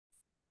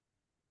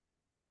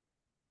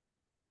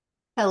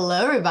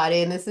Hello,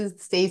 everybody, and this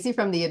is Stacey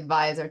from The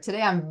Advisor.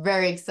 Today, I'm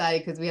very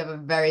excited because we have a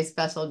very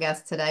special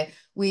guest today.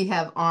 We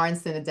have Arn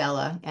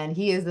Cenedella, and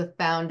he is the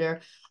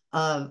founder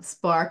of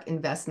Spark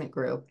Investment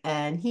Group.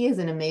 And he is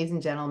an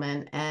amazing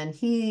gentleman, and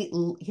he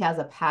has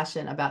a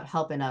passion about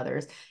helping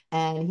others.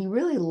 And he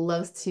really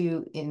loves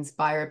to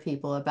inspire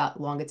people about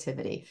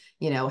longevity.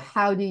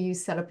 How do you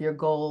set up your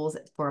goals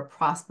for a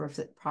prosperous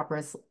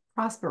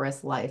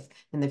life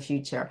in the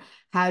future?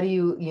 How do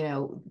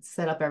you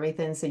set up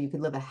everything so you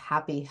could live a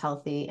happy,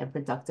 healthy, and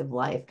productive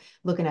life?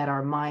 Looking at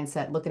our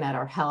mindset, looking at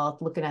our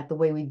health, looking at the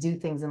way we do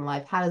things in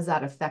life, how does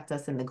that affect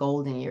us in the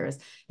golden years?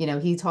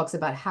 He talks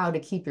about how to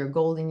keep your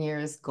golden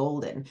years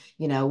golden.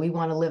 We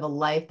want to live a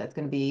life that's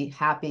going to be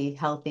happy,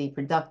 healthy,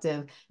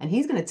 productive, and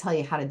he's going to tell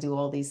you how to do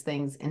all these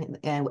things and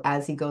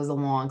as he goes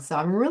along. So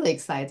I'm really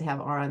excited to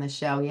have Art on the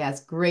show. He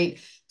has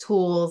great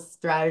tools,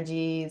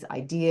 strategies,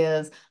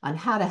 ideas on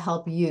how to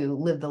help you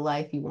live the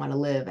life you want to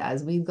live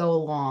as we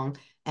go along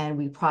and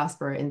we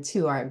prosper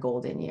into our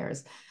golden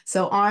years.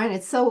 So Arn,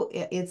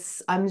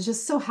 I'm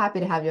just so happy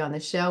to have you on the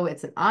show.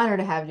 It's an honor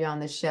to have you on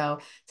the show.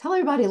 Tell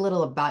everybody a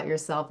little about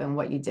yourself and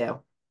what you do.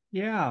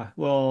 Yeah,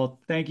 well,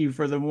 thank you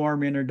for the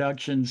warm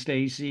introduction,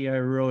 Stacey. I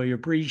really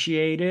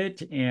appreciate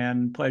it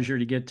and pleasure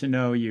to get to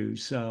know you.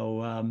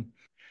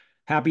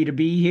 Happy to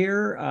be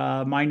here.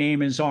 My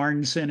name is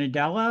Arn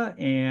Cenedella,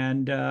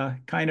 and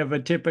kind of a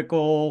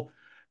typical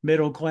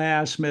middle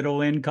class,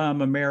 middle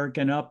income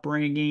American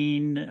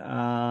upbringing.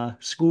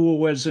 School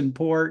was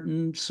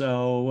important,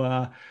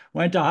 so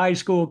went to high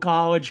school,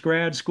 college,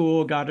 grad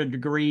school, got a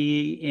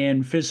degree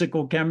in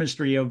physical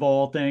chemistry of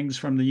all things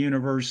from the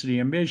University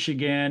of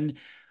Michigan.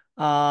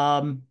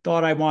 Thought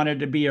I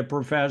wanted to be a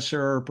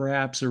professor or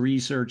perhaps a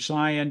research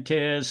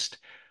scientist.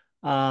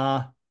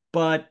 Uh,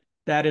 but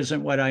that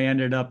isn't what I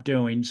ended up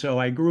doing. So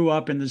I grew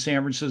up in the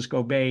San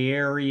Francisco Bay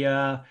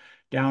Area,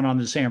 down on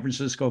the San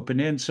Francisco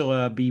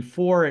Peninsula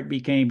before it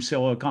became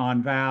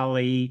Silicon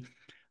Valley.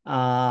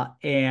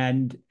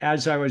 And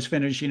as I was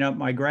finishing up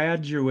my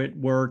graduate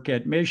work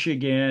at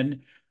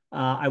Michigan,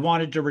 I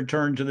wanted to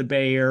return to the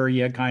Bay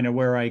Area, kind of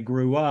where I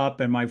grew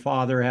up. And my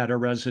father had a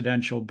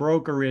residential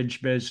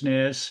brokerage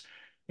business.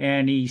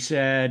 And he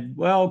said,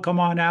 "Well, come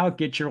on out,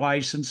 get your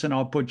license, and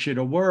I'll put you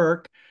to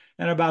work."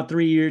 And about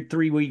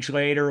 3 weeks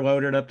later,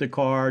 loaded up the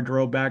car,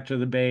 drove back to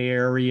the Bay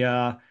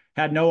Area.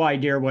 Had no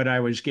idea what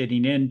I was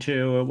getting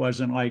into. It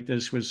wasn't like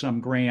this was some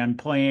grand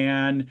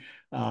plan.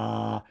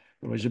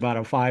 It was about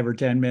a 5 or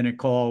 10 minute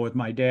call with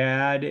my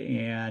dad,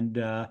 and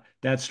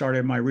that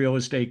started my real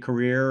estate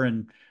career.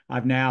 And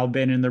I've now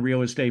been in the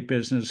real estate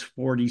business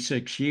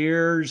 46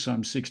 years.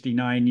 I'm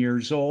 69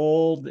 years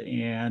old,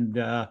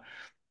 and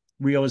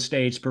real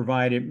estate's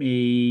provided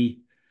me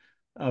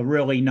a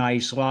really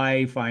nice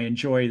life. I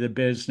enjoy the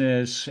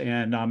business,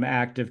 and I'm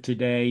active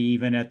today,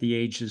 even at the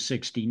age of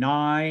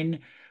 69.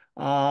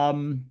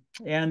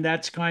 And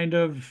that's kind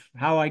of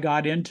how I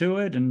got into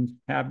it, and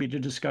happy to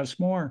discuss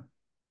more.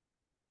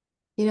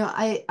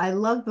 I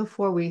love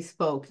before we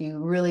spoke, you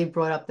really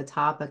brought up the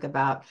topic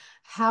about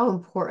how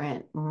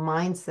important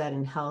mindset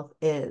and health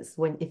is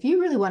when if you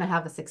really want to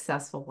have a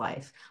successful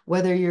life,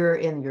 whether you're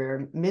in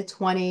your mid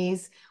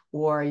 20s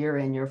or you're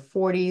in your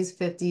 40s,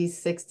 50s,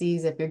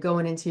 60s, if you're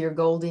going into your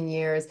golden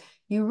years,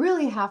 you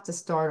really have to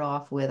start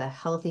off with a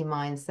healthy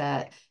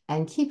mindset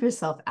and keep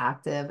yourself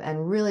active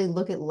and really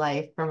look at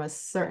life from a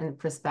certain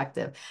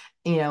perspective.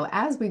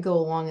 As we go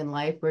along in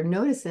life, we're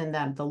noticing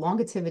that the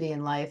longevity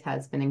in life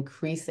has been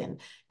increasing.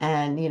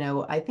 And,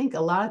 I think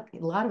a lot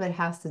of it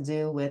has to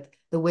do with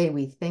the way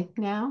we think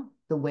now,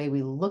 the way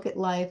we look at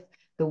life,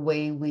 the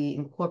way we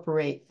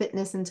incorporate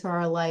fitness into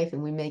our life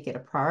and we make it a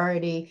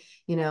priority,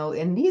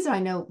 and these I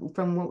know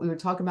from what we were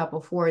talking about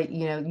before,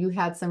 you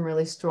had some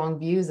really strong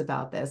views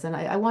about this. And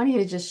I want you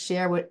to just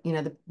share with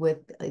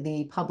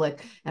the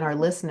public and our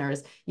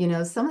listeners,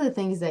 some of the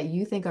things that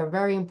you think are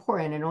very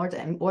important in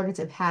order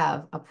to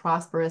have a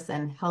prosperous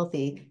and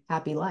healthy,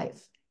 happy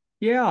life.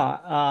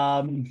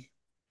 Yeah.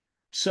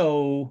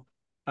 So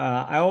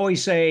I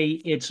always say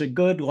it's a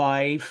good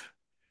life.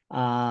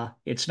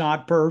 It's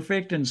not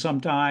perfect, and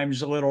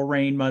sometimes a little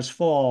rain must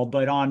fall,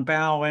 but on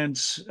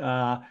balance,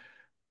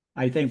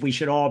 I think we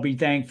should all be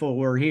thankful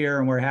we're here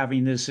and we're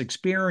having this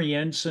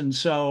experience. And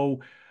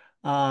so,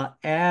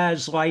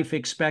 as life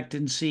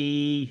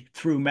expectancy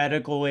through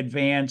medical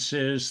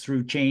advances,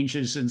 through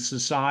changes in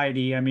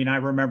society, I mean, I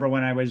remember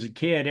when I was a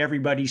kid,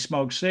 everybody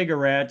smoked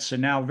cigarettes,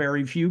 and now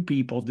very few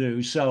people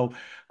do.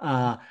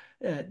 Uh,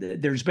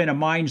 there's been a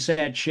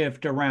mindset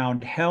shift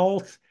around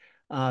health,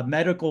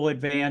 medical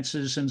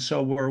advances, and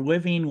so we're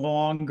living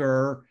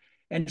longer.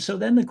 And so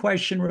then the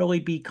question really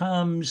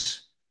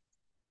becomes,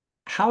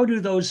 how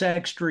do those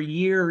extra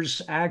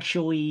years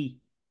actually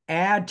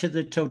add to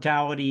the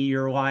totality of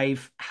your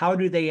life? How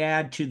do they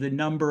add to the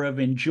number of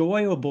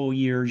enjoyable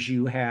years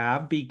you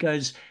have?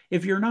 Because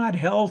if you're not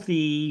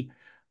healthy,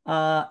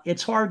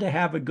 it's hard to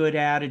have a good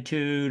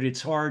attitude.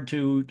 It's hard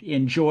to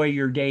enjoy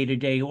your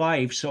day-to-day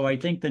life. So I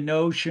think the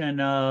notion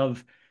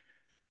of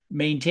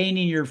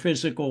maintaining your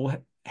physical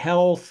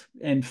health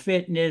and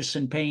fitness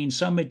and paying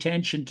some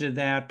attention to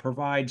that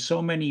provides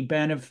so many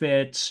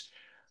benefits.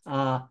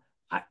 Uh,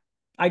 I,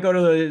 I go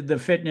to the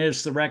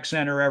fitness, the rec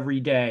center every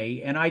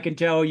day, and I can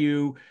tell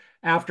you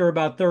after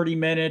about 30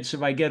 minutes,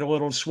 if I get a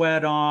little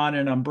sweat on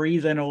and I'm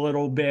breathing a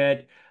little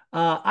bit,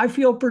 I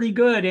feel pretty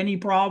good. Any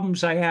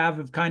problems I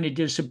have kind of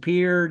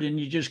disappeared, and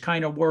you just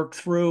kind of work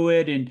through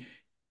it, and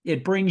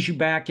it brings you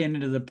back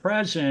into the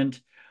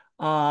present.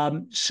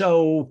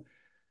 So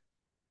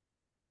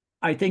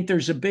I think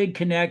there's a big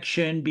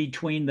connection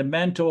between the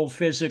mental,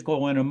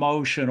 physical, and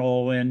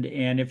emotional, and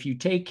if you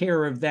take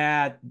care of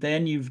that,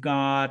 then you've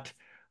got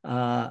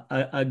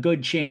a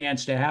good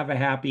chance to have a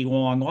happy,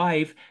 long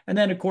life. And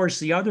then, of course,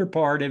 the other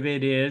part of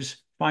it is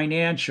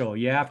financial.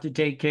 You have to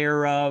take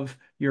care of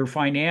your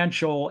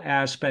financial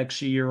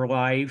aspects of your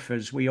life.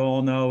 As we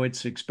all know,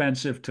 it's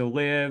expensive to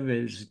live,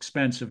 it's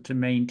expensive to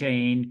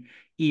maintain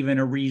even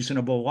a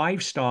reasonable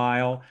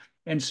lifestyle.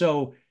 And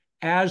so,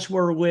 as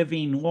we're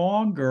living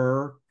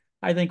longer,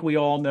 I think we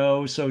all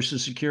know Social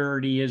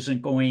Security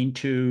isn't going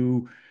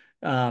to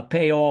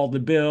pay all the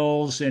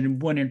bills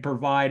and wouldn't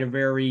provide a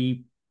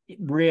very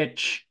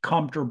rich,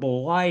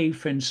 comfortable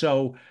life. And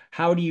so,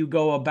 how do you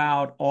go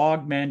about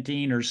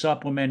augmenting or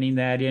supplementing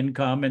that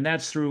income? And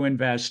that's through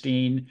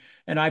investing.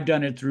 And I've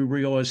done it through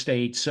real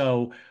estate.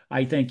 So,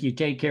 I think you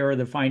take care of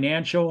the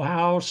financial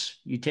house,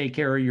 you take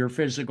care of your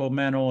physical,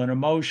 mental, and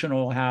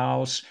emotional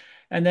house,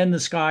 and then the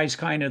sky's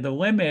kind of the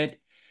limit.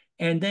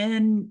 And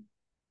then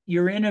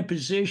you're in a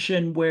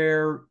position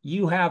where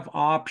you have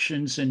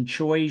options and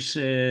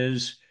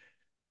choices.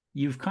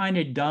 You've kind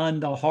of done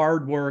the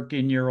hard work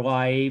in your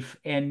life.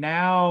 And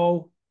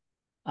now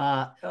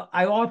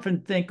I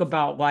often think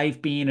about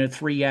life being a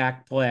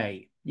three-act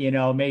play,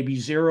 maybe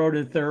 0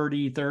 to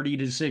 30, 30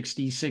 to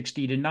 60,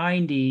 60 to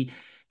 90.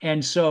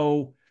 And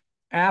so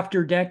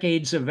after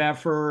decades of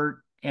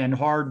effort and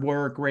hard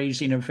work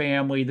raising a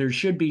family, there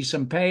should be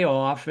some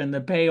payoff. And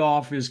the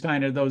payoff is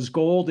kind of those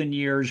golden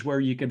years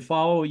where you can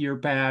follow your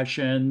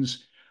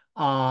passions,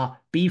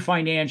 be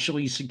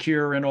financially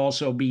secure, and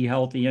also be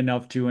healthy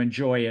enough to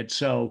enjoy it.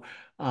 So,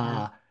 Yeah.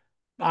 uh,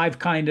 I've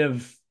kind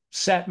of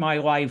set my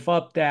life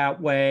up that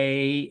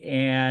way,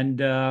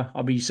 and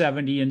I'll be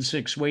 70 in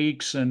 6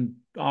 weeks, and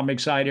I'm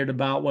excited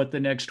about what the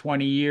next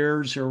 20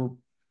 years or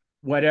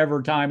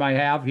whatever time I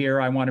have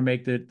here, I want to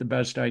make the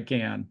best I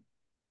can.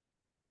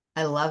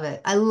 I love it.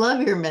 I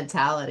love your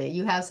mentality.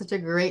 You have such a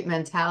great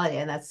mentality,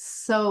 and that's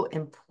so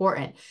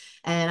important.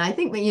 And I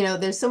think that,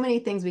 there's so many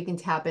things we can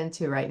tap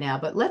into right now,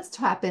 but let's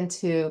tap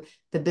into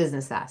the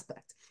business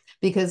aspect.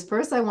 Because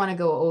first I want to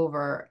go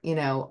over,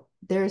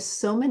 there's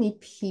so many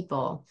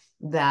people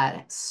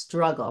that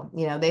struggle.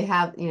 They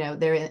have,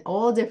 they're in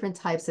all different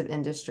types of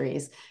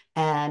industries.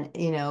 And,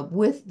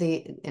 with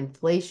the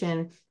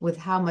inflation, with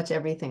how much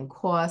everything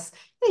costs,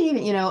 they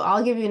even,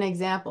 I'll give you an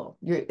example.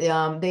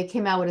 They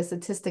came out with a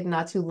statistic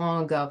not too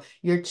long ago.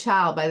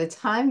 By the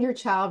time your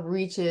child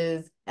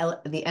reaches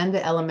the end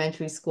of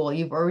elementary school,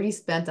 you've already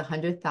spent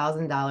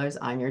 $100,000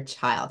 on your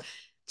child.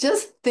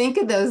 Just think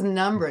of those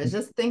numbers.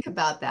 Just think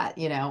about that,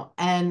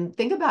 and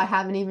think about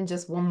having even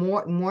just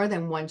more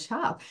than one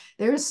child.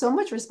 There is so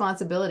much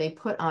responsibility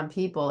put on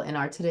people in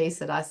our today's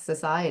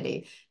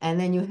society. And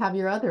then you have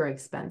your other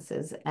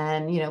expenses.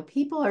 And,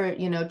 people are,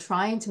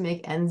 trying to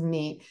make ends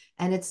meet,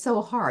 and it's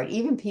so hard.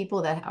 Even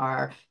people that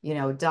are,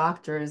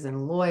 doctors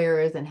and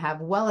lawyers and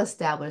have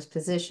well-established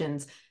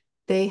positions,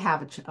 they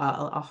have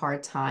a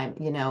hard time,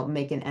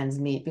 making ends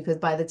meet, because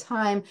by the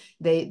time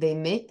they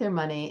make their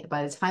money,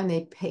 by the time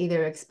they pay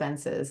their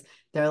expenses,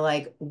 they're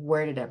like,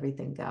 where did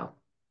everything go?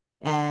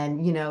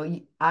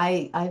 And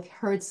I've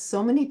heard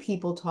so many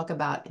people talk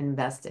about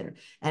investing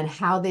and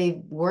how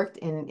they've worked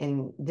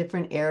in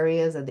different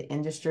areas of the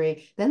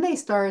industry. Then they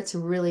started to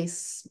really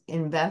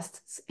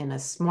invest in a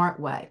smart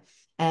way.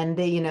 And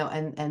they,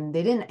 and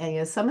they didn't,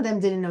 and, some of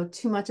them didn't know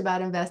too much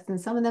about investing.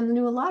 Some of them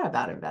knew a lot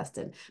about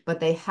investing, but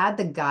they had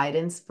the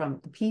guidance from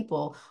the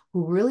people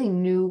who really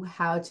knew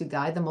how to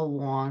guide them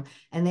along.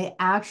 And they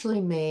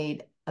actually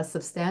made a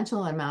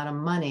substantial amount of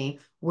money,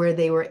 where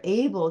they were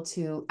able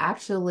to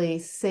actually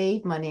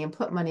save money and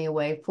put money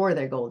away for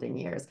their golden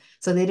years.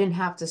 So they didn't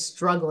have to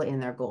struggle in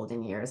their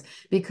golden years.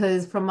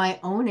 Because from my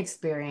own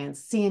experience,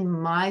 seeing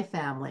my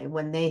family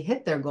when they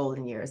hit their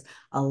golden years,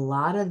 a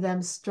lot of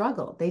them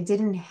struggled. They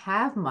didn't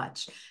have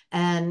much.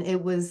 And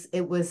it was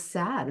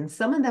sad. And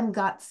some of them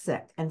got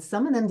sick, and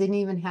some of them didn't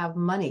even have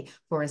money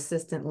for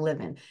assisted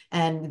living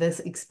and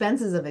the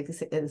expenses of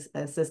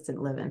assisted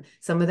living.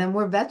 Some of them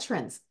were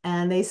veterans,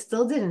 and they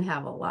still didn't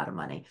have a lot of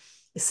money.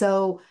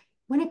 So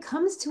when it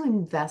comes to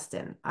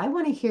investing, I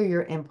want to hear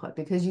your input,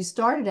 because you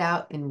started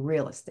out in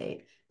real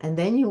estate and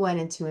then you went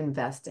into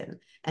investing,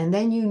 and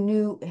then you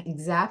knew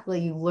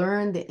exactly, you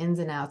learned the ins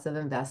and outs of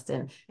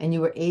investing, and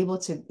you were able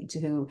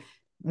to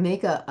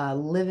make a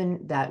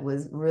living that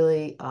was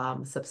really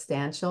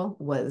substantial,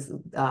 was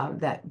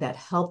that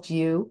helped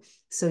you,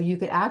 so you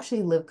could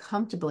actually live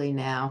comfortably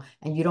now,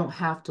 and you don't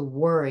have to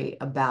worry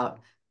about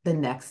the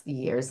next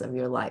years of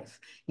your life.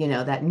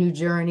 That new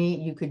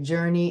journey, you could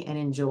journey and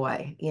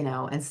enjoy,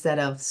 instead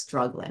of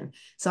struggling.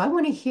 So I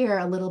want to hear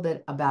a little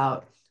bit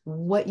about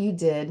what you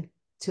did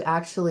to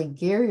actually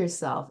gear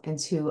yourself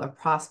into a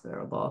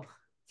prosperable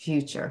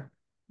future.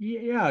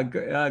 Yeah,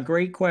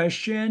 great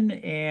question.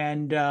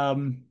 And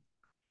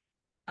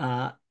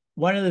uh,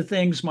 one of the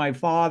things my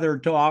father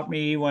taught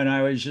me when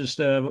I was just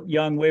a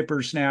young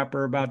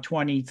whippersnapper, about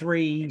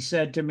 23, he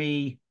said to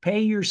me,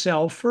 pay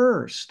yourself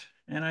first.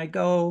 And I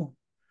go,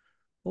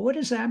 well, what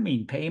does that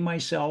mean? Pay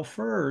myself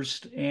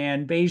first.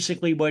 And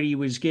basically, what he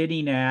was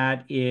getting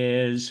at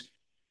is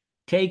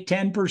take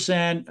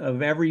 10%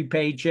 of every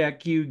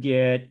paycheck you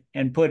get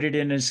and put it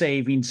in a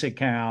savings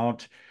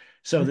account.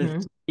 So the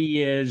Hmm.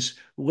 theory is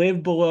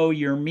live below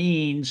your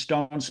means,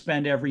 don't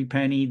spend every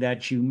penny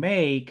that you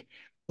make.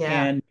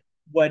 Yeah, And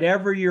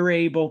whatever you're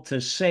able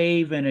to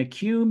save and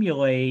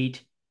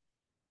accumulate,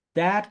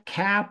 that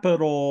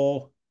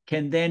capital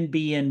can then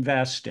be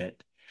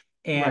invested.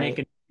 And it right.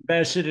 can be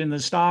invested in the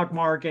stock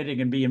market, it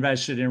can be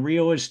invested in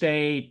real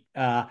estate.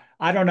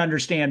 I don't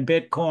understand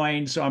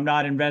Bitcoin, so I'm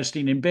not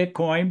investing in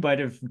Bitcoin, but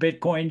if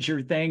Bitcoin's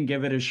your thing,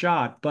 give it a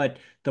shot. But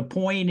the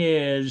point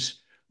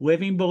is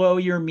living below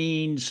your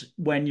means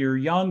when you're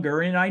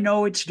younger. And I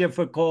know it's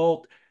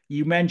difficult.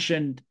 You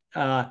mentioned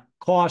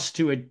cost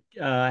to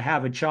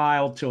have a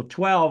child till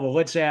 12. Well,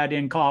 let's add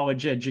in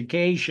college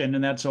education,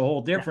 and that's a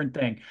whole Yeah, different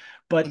thing.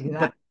 But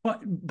but exactly.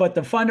 but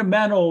the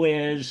fundamental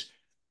is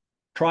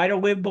try to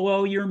live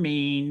below your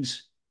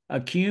means,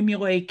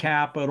 accumulate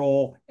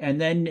capital, and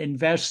then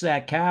invest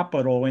that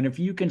capital. And if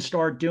you can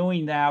start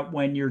doing that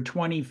when you're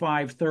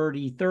 25,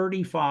 30,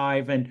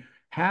 35, and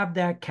have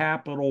that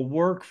capital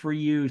work for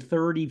you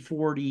 30,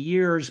 40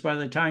 years, by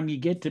the time you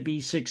get to be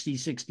 60,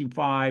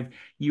 65,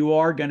 you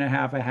are going to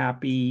have a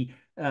happy,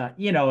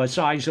 a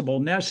sizable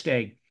nest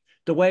egg.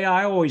 The way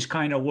I always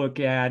kind of look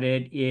at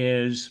it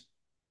is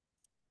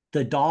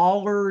the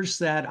dollars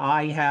that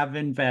I have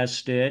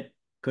invested,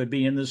 could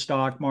be in the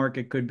stock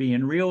market, could be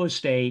in real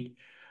estate.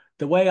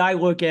 The way I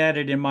look at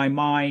it in my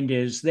mind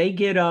is they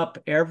get up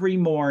every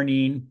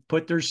morning,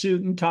 put their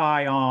suit and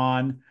tie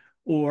on,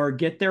 or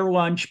get their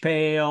lunch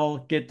pail,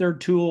 get their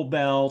tool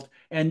belt,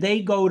 and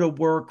they go to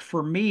work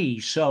for me.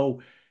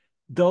 So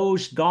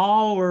those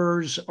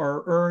dollars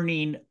are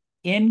earning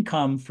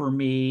income for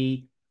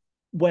me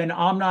when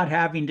I'm not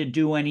having to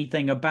do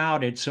anything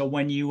about it. So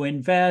when you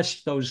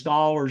invest, those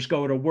dollars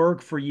go to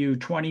work for you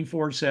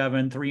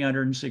 24/7,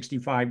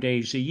 365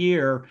 days a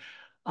year.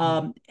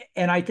 Mhm. Um,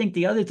 and I think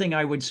the other thing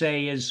I would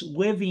say is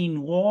living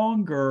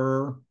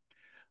longer.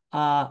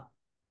 Uh,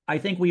 I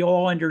think we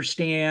all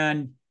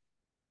understand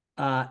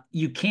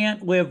you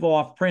can't live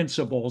off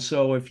principle.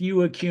 So if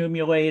you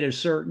accumulate a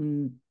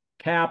certain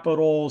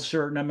capital,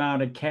 certain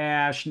amount of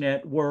cash,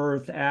 net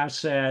worth,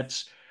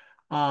 assets,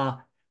 uh,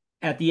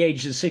 at the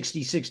age of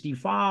 60,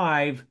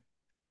 65,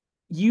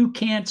 you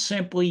can't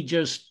simply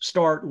just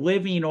start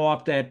living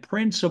off that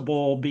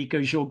principle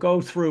because you'll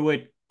go through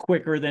it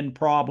quicker than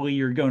probably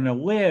you're going to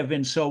live.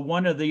 And so,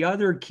 one of the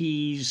other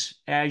keys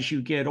as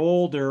you get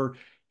older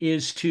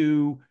is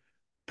to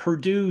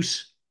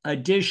produce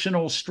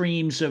additional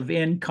streams of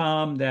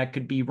income that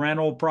could be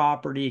rental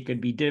property, it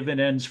could be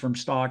dividends from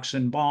stocks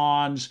and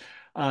bonds.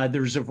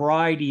 There's a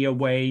variety of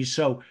ways.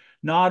 So,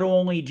 not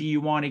only do you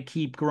want to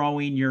keep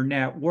growing your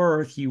net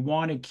worth, you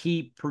want to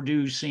keep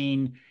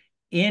producing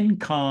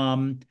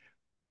income,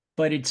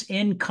 but it's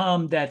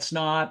income that's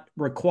not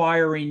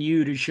requiring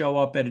you to show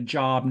up at a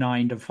job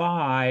 9 to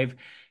 5.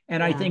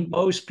 And I Yeah, think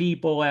most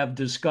people have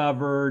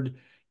discovered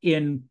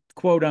in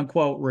quote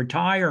unquote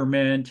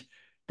retirement,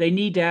 they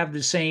need to have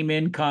the same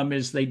income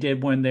as they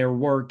did when they're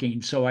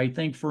working. So I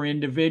think for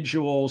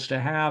individuals to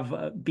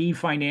have be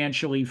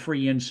financially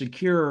free and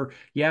secure,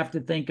 you have to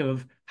think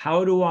of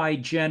how do I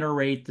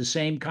generate the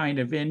same kind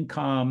of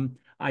income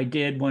I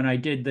did when I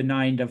did the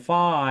 9 to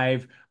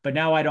 5, but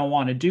now I don't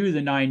want to do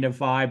the 9 to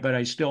 5, but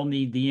I still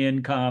need the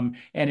income,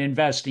 and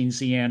investing's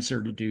the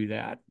answer to do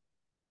that.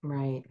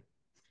 right.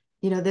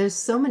 There's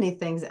so many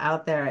things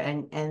out there,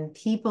 and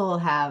people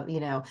have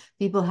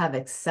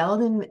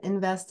excelled in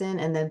investing,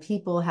 and then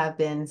people have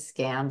been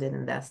scammed in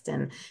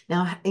investing.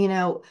 Now,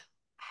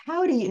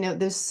 how do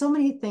there's so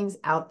many things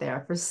out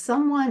there for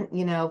someone,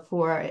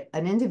 for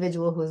an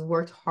individual who's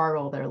worked hard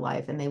all their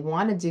life and they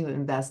want to do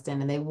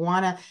investing, and they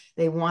want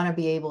to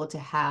be able to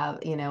have,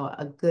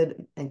 a good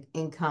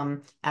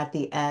income at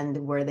the end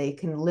where they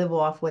can live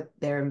off what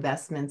their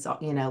investments,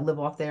 live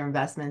off their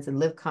investments and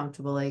live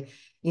comfortably.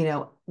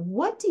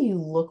 What do you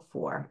look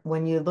for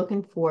when you're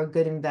looking for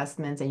good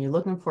investments and you're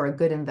looking for a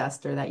good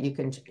investor that you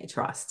can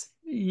trust?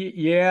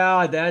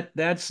 Yeah,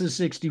 that's the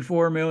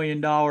 $64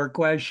 million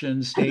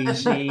question,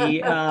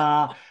 Stacey.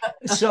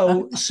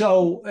 So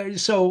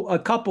a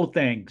couple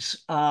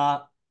things.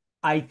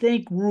 I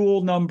think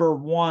rule number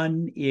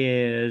one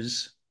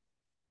is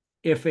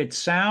if it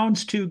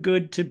sounds too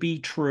good to be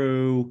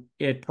true,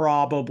 it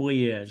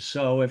probably is.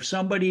 So if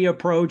somebody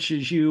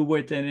approaches you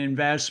with an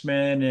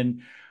investment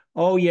and,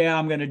 oh, yeah,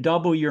 I'm going to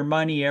double your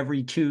money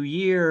every 2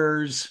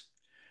 years,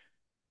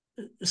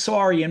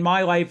 sorry, in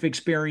my life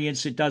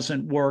experience, it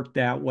doesn't work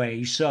that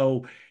way.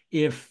 So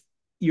if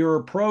you're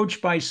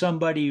approached by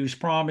somebody who's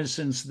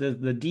promising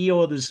the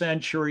deal of the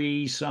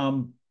century,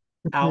 some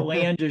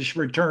outlandish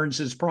returns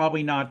is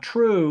probably not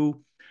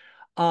true.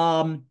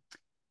 Um,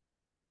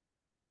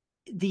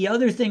 the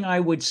other thing I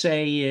would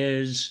say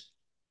is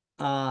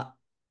uh,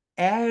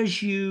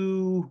 as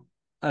you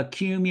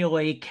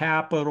accumulate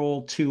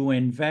capital to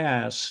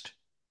invest,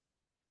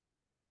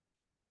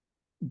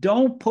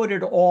 don't put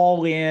it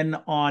all in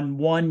on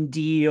one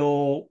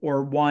deal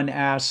or one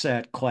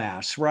asset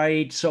class,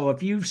 right? So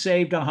if you've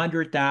saved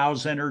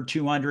 100,000 or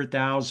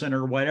 200,000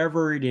 or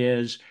whatever it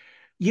is,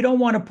 you don't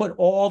want to put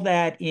all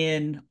that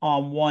in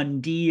on one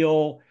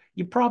deal.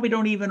 You probably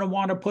don't even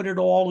want to put it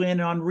all in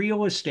on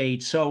real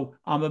estate. So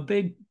I'm a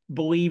big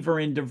believer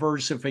in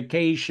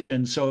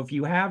diversification. So if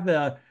you have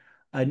a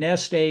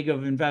nest egg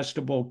of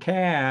investable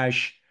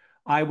cash,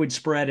 I would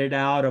spread it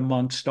out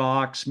among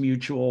stocks,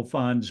 mutual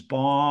funds,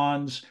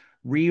 bonds,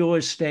 real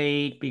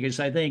estate, because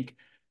I think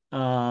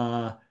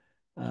uh,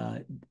 uh,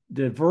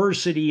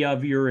 diversity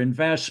of your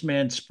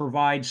investments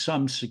provides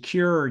some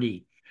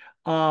security.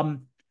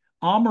 Um,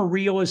 I'm a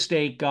real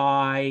estate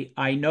guy.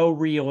 I know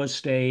real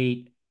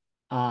estate.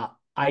 Uh,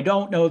 I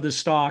don't know the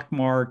stock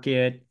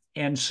market.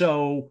 And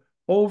so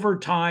over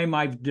time,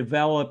 I've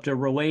developed a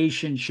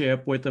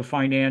relationship with a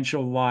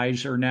financial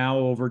advisor now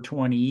over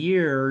 20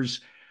 years.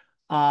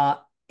 Uh,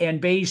 and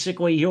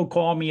basically, he'll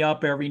call me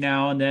up every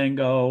now and then,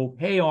 go,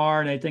 "Hey,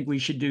 Arn, I think we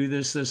should do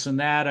this, this, and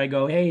that." I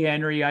go, "Hey,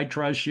 Henry, I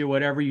trust you.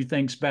 Whatever you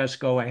think's best,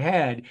 go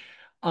ahead."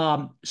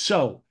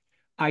 So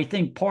I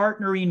think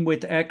partnering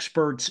with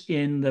experts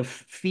in the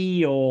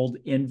field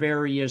in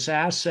various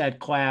asset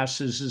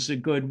classes is a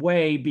good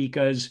way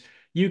because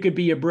you could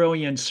be a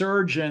brilliant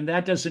surgeon.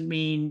 That doesn't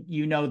mean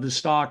you know the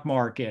stock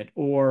market,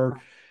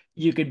 or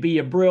you could be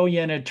a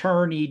brilliant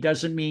attorney,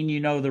 doesn't mean you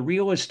know the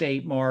real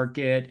estate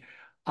market.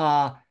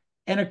 Uh,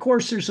 and of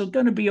course, there's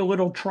going to be a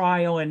little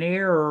trial and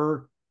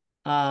error.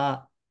 Uh,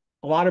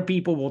 a lot of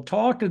people will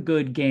talk a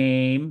good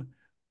game,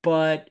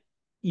 but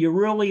you're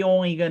really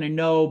only going to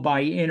know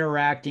by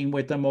interacting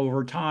with them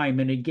over time.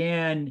 And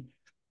again,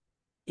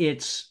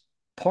 it's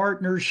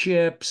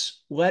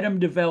partnerships, let them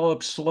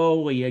develop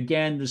slowly.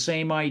 Again, the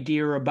same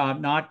idea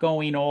about not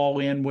going all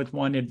in with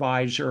one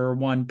advisor or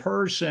one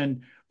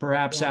person,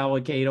 perhaps Yeah.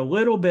 allocate a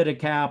little bit of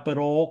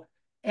capital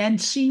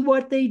and see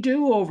what they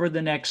do over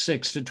the next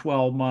 6 to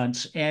 12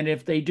 months. And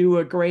if they do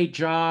a great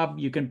job,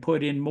 you can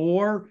put in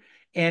more.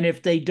 And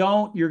if they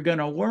don't, you're going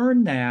to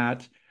learn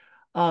that.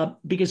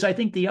 Because I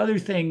think the other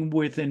thing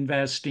with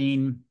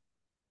investing,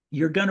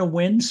 you're going to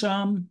win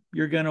some,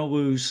 you're going to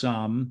lose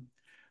some.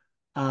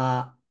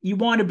 You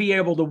want to be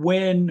able to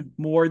win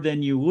more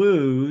than you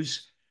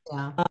lose.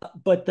 Yeah.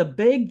 But the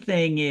big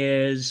thing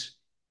is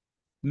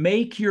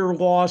make your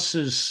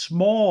losses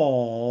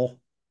small,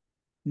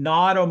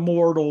 not a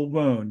mortal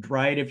wound,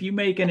 right? If you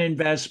make an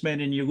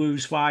investment and you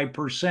lose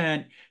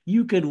 5%,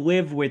 you could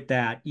live with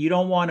that. You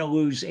don't want to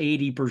lose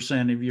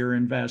 80% of your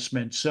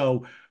investment.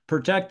 So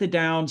protect the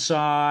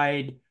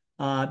downside,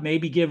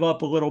 maybe give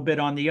up a little bit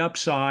on the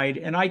upside.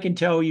 And I can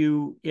tell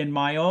you in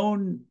my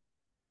own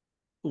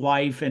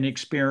life and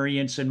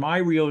experience in my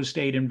real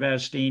estate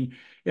investing,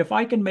 if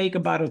I can make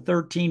about a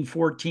 13,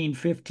 14,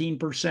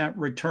 15%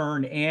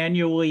 return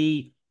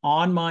annually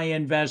on my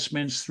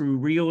investments through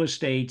real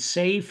estate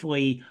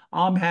safely,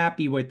 I'm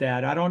happy with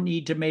that. I don't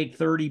need to make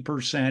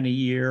 30% a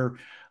year.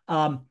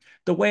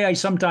 The way I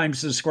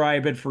sometimes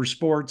describe it for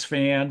sports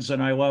fans,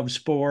 and I love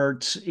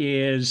sports,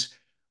 is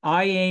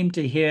I aim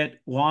to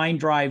hit line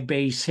drive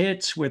base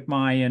hits with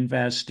my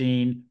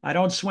investing. I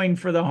don't swing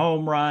for the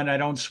home run. I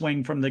don't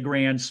swing from the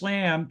grand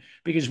slam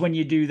because when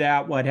you do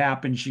that, what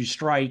happens? You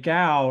strike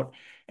out.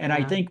 And I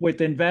Yeah. think with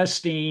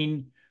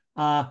investing,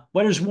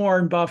 what does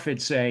Warren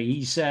Buffett say?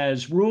 He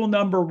says, rule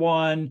number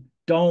one,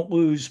 don't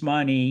lose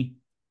money.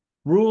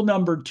 Rule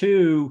number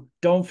two,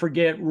 don't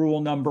forget rule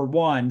number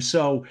one.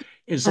 So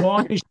as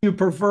long as you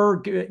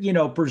preserve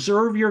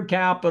your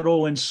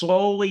capital and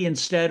slowly and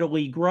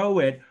steadily grow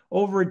it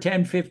over a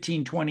 10,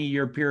 15,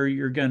 20-year period,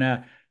 you're going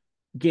to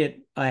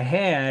get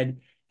ahead.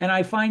 And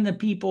I find the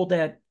people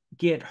that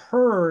get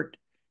hurt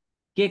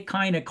get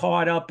kind of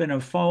caught up in a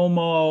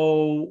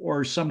FOMO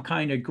or some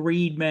kind of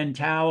greed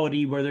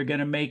mentality where they're going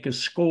to make a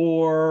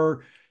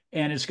score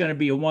and it's going to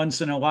be a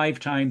once in a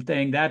lifetime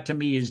thing. That to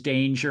me is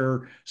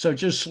danger. So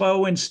just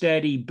slow and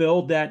steady,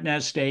 build that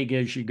nest egg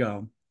as you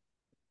go.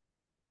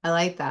 I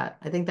like that.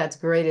 I think that's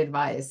great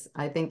advice.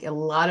 I think a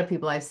lot of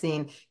people I've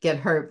seen get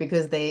hurt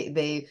because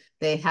they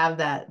have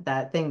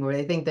that thing where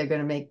they think they're going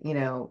to make,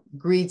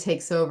 greed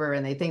takes over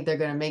and they think they're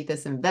going to make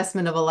this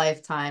investment of a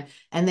lifetime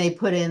and they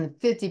put in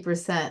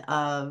 50%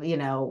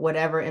 of,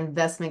 whatever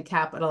investment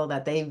capital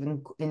that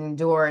they've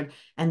endured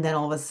and then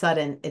all of a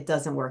sudden it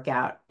doesn't work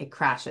out. It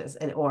crashes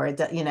or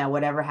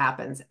whatever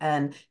happens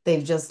and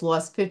they've just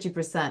lost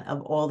 50%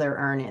 of all their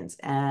earnings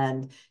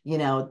and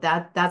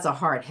that's a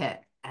hard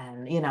hit.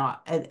 And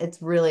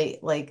it's really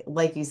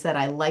like you said,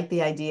 I like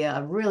the idea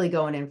of really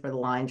going in for the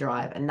line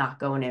drive and not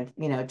going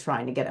in,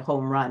 trying to get a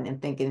home run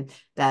and thinking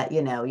that,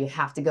 you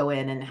have to go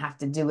in and have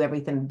to do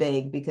everything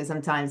big, because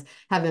sometimes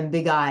having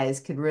big eyes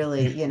could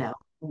really,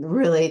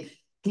 really,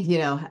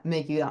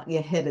 make you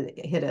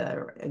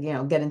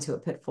get into a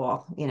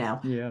pitfall.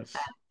 Yes.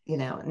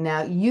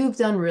 Now you've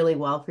done really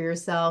well for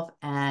yourself.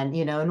 And,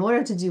 in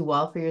order to do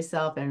well for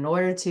yourself and in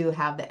order to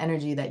have the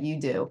energy that you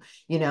do,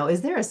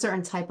 is there a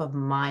certain type of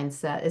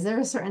mindset? Is there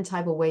a certain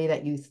type of way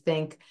that you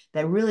think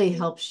that really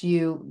helps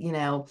you,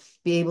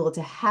 be able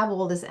to have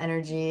all this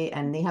energy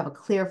and you have a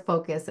clear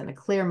focus and a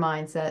clear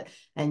mindset,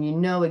 and you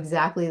know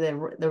exactly the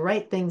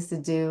right things to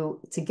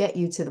do to get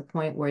you to the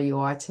point where you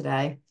are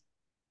today?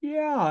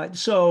 Yeah.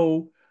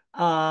 So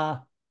uh,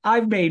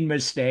 I've made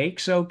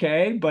mistakes,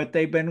 okay, but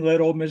they've been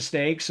little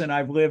mistakes, and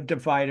I've lived to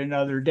fight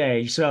another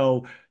day.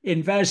 So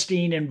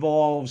investing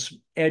involves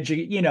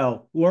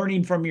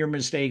learning from your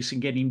mistakes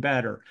and getting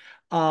better.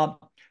 Uh,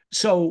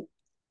 so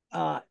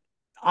uh,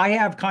 I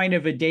have kind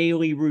of a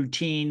daily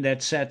routine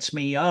that sets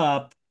me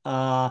up.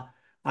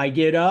 I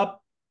get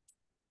up.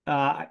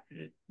 Uh,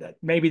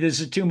 Maybe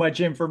this is too much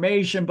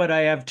information, but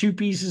I have two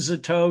pieces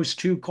of toast,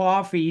 two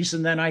coffees,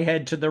 and then I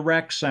head to the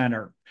rec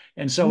center.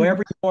 And so Mhm.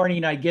 every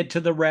morning I get to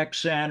the rec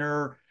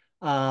center,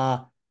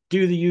 uh,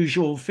 do the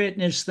usual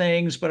fitness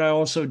things, but I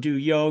also do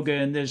yoga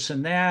and this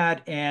and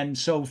that. And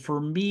so for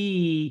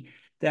me,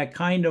 that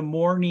kind of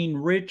morning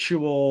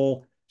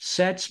ritual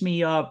sets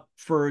me up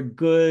for a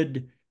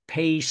good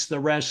pace the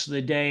rest of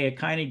the day. It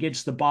kind of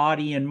gets the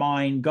body and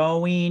mind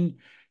going.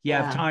 You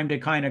have Yeah, time to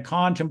kind of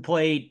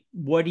contemplate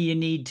what do you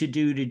need to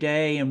do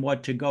today and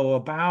what to go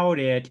about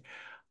it.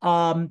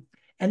 Um,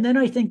 and then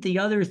I think the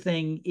other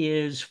thing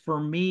is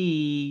for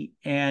me,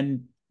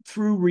 and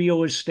through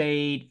real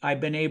estate,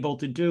 I've been able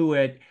to do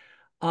it.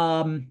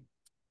 Um,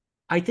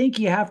 I think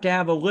you have to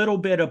have a little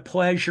bit of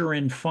pleasure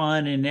and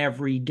fun in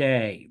every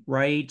day,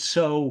 right?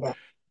 So yeah,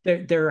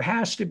 there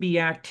has to be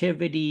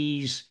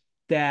activities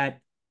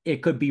that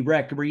it could be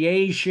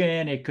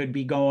recreation, it could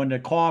be going to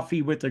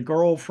coffee with a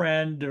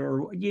girlfriend,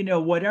 or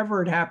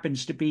whatever it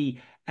happens to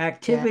be, yeah,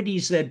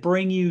 activities that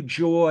bring you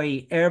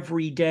joy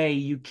every day.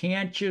 You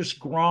can't just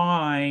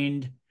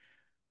grind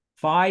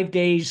 5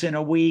 days in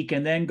a week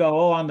and then go,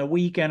 oh, on the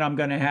weekend, I'm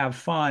going to have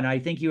fun. I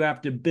think you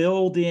have to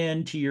build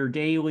into your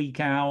daily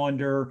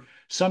calendar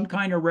some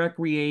kind of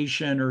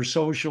recreation or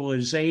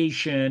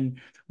socialization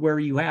where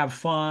you have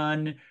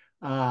fun,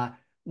 uh,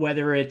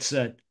 whether it's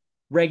a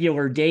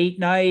regular date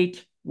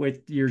night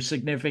with your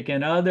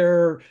significant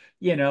other,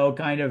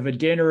 kind of a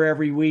dinner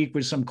every week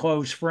with some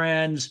close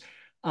friends.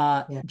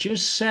 yeah,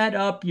 Just set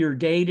up your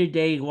day to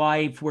day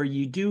life where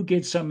you do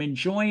get some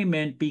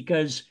enjoyment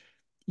because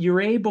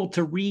you're able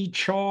to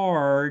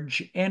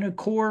recharge. And of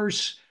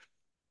course,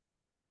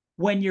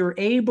 when you're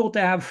able to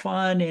have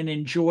fun and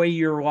enjoy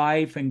your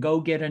life and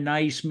go get a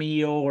nice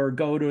meal or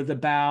go to the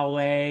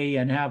ballet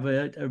and have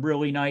a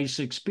really nice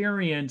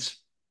experience,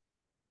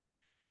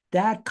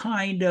 that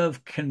kind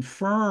of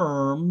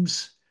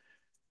confirms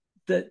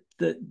the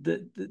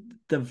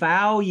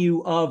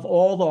value of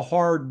all the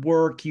hard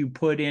work you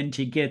put in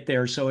to get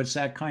there. So it's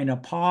that kind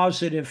of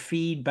positive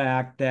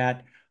feedback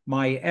that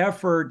my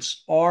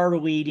efforts are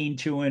leading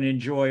to an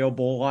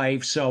enjoyable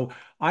life. So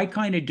I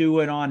kind of do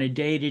it on a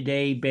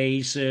day-to-day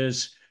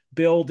basis,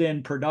 build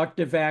in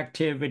productive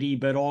activity,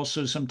 but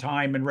also some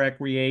time and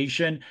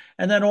recreation,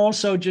 and then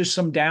also just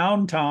some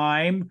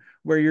downtime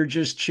where you're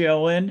just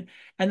chilling.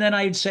 And then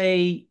I'd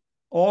say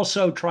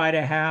also try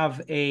to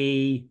have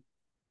a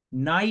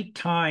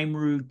nighttime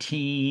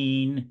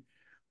routine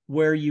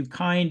where you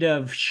kind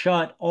of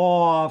shut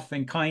off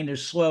and kind of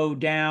slow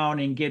down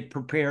and get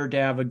prepared to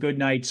have a good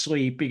night's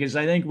sleep. Because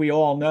I think we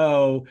all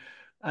know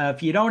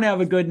if you don't have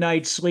a good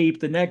night's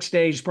sleep, the next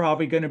day is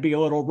probably going to be a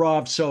little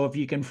rough. So if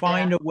you can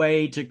find yeah. a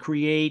way to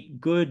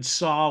create good,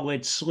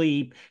 solid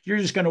sleep, you're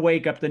just going to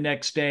wake up the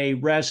next day,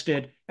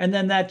 rested, and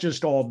then that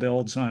just all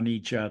builds on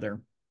each other.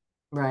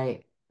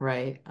 Right,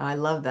 right. I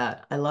love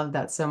that. I love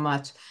that so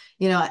much.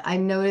 I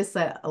noticed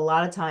that a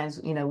lot of times,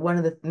 one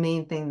of the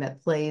main thing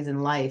that plays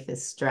in life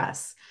is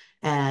stress.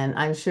 And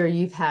I'm sure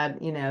you've had,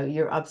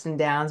 your ups and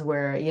downs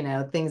where,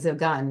 things have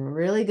gotten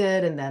really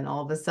good. And then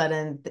all of a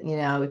sudden,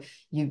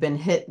 you've been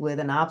hit with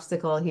an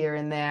obstacle here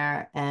and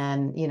there.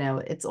 And,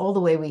 it's all the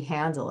way we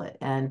handle it.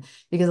 And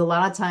because a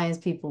lot of times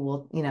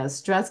people will,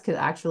 stress could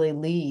actually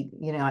lead,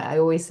 I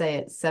always say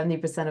it,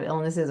 70% of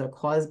illnesses are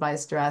caused by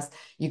stress.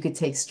 You could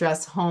take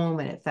stress home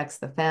and it affects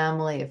the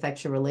family, it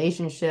affects your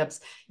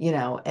relationships, it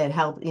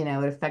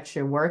affects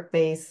your work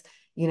base.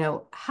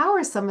 How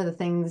are some of the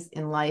things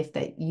in life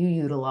that you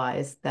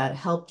utilize that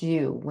helped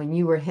you when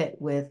you were hit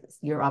with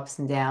your ups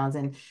and downs?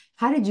 And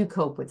how did you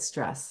cope with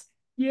stress?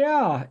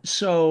 Yeah,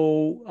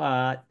 so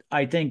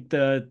I think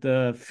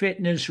the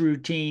fitness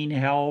routine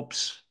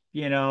helps.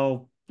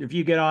 If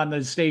you get on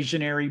the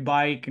stationary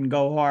bike and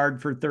go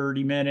hard for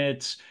 30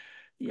 minutes,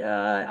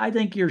 yeah, I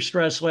think your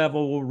stress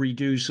level will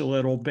reduce a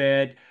little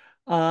bit.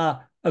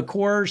 Of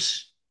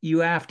course, you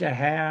have to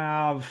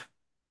have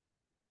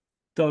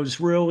those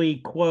really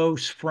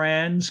close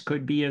friends,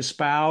 could be a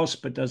spouse,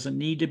 but doesn't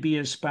need to be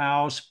a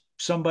spouse.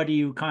 Somebody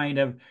who kind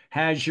of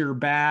has your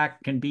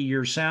back, can be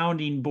your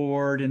sounding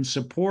board and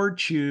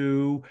support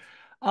you,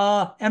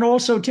 and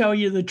also tell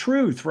you the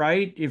truth,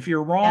 right? If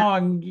you're Yeah,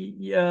 wrong,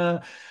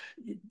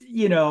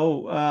 you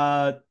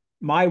know,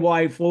 my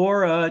wife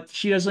Laura,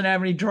 she doesn't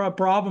have any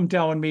problem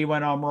telling me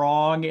when I'm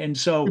wrong, and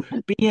so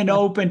being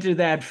open to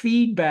that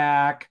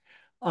feedback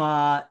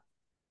uh,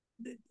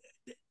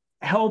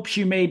 helps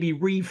you maybe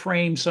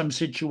reframe some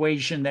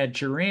situation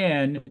that you're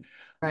in.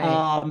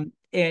 right,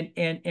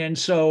 And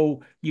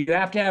so you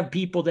have to have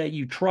people that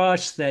you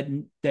trust, that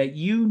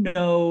you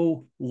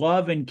know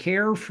love and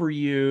care for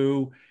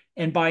you.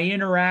 And by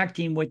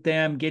interacting with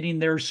them, getting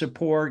their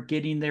support,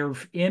 getting their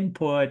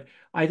input,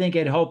 I think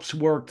it helps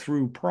work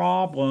through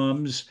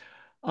problems.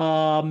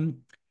 Um,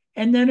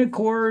 and then, of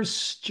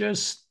course,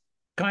 just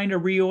kind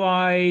of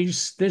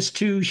realize this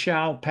too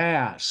shall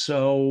pass.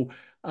 So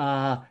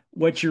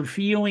what you're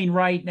feeling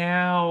right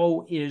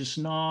now is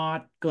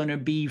not going to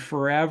be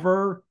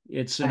forever.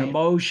 It's an right,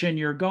 emotion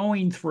you're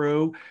going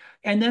through.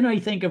 And then I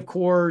think, of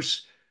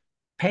course,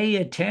 pay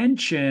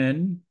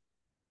attention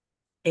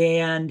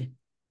and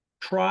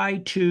try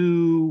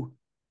to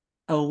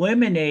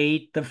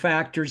eliminate the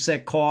factors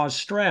that cause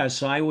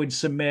stress. I would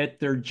submit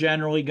they're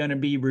generally going to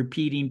be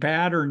repeating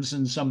patterns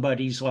in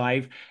somebody's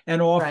life,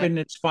 and right. often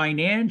it's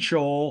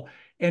financial.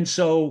 And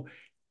so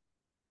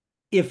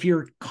if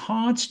you're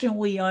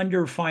constantly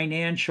under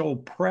financial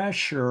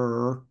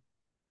pressure,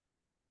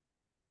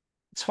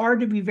 it's hard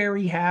to be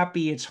very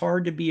happy. It's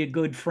hard to be a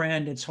good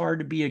friend. It's hard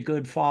to be a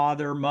good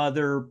father,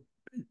 mother,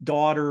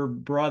 daughter,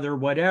 brother,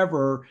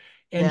 whatever.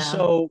 And Yeah,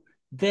 so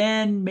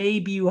then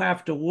maybe you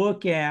have to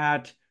look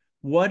at,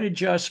 what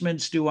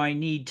adjustments do I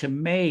need to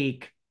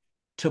make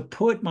to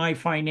put my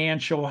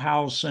financial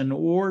house in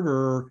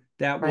order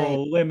that right.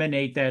 will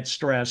eliminate that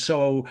stress.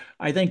 So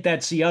I think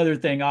that's the other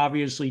thing.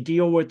 Obviously,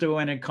 deal with it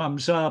when it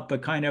comes up,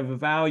 but kind of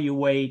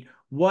evaluate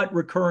what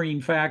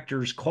recurring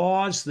factors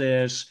cause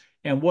this,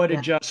 and what Yeah.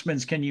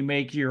 adjustments can you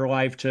make to your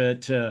life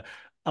to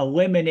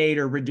eliminate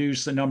or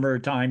reduce the number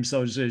of times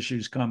those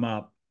issues come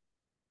up.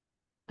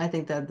 I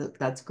think that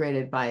that's great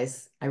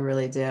advice. I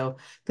really do.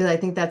 Because I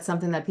think that's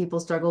something that people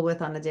struggle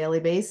with on a daily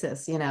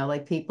basis,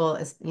 like people,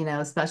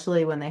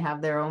 especially when they have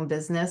their own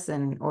business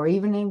and or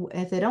even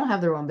if they don't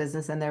have their own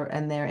business and they're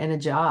in a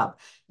job,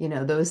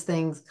 those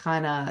things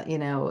kind of,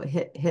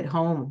 hit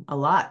home a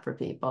lot for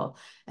people.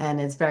 And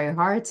it's very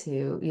hard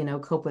to,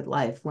 cope with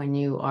life when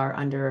you are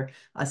under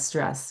a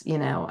stress,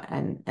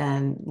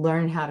 and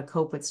learn how to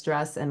cope with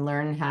stress and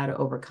learn how to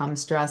overcome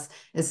stress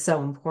is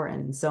so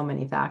important in so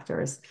many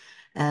factors.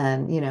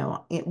 And,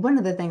 one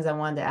of the things I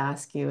wanted to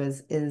ask you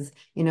is,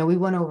 we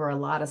went over a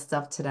lot of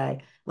stuff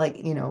today. Like,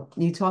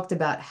 you talked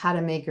about how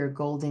to make your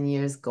golden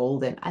years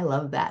golden. I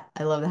love that.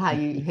 I love how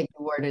you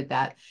worded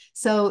that.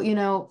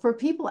 So, for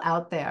people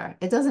out there,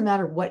 it doesn't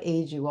matter what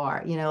age you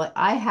are. Like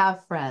I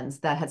have friends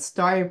that had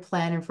started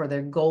planning for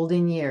their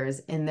golden years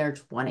in their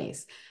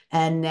 20s,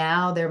 and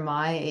now they're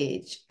my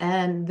age,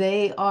 and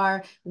they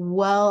are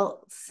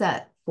well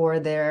set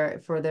for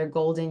their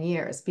golden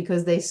years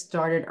because they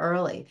started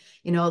early.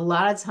 A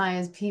lot of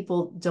times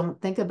people don't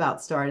think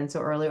about starting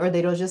so early, or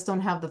they just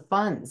don't have the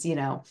funds,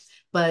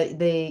 but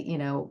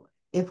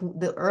if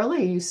the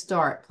earlier you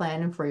start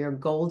planning for your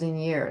golden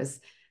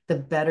years, the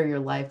better your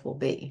life will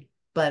be.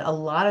 But a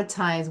lot of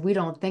times we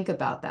don't think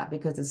about that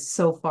because it's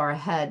so far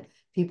ahead.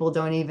 People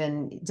don't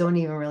even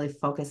really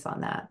focus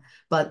on that.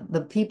 But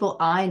the people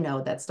I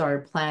know that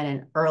started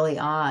planning early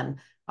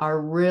on are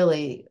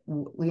really,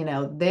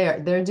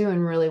 they're doing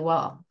really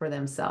well for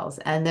themselves,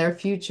 and their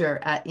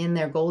future in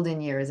their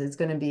golden years is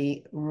going to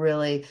be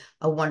really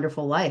a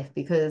wonderful life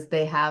because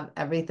they have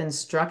everything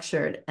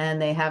structured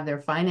and they have their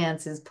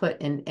finances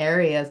put in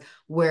areas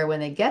where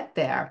when they get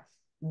there,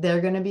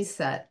 they're going to be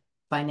set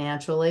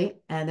financially,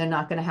 and they're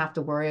not going to have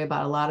to worry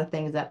about a lot of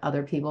things that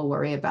other people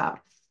worry about.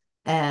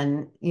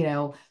 And,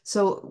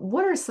 so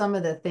what are some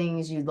of the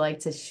things you'd like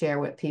to share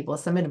with people,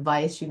 some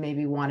advice you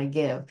maybe want to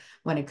give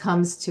when it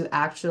comes to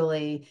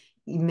actually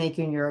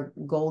making your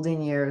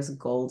golden years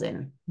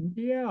golden?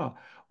 Yeah.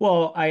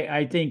 Well,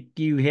 I think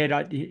you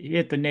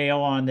hit the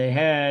nail on the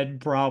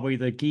head. Probably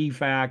the key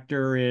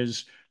factor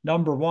is,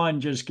 number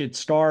one, just get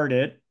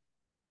started.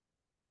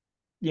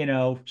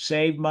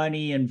 Save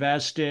money,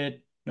 invest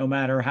it, no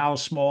matter how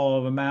small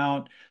of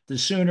amount. The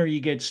sooner you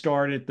get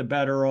started, the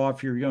better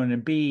off you're going to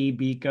be,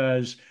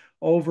 because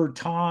over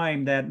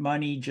time that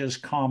money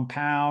just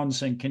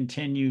compounds and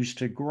continues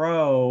to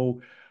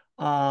grow.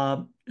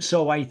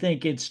 So I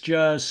think it's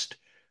just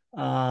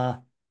uh,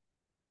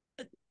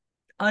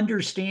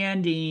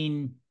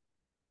 understanding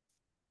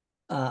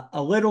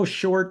a little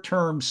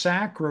short-term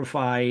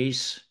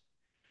sacrifice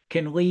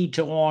can lead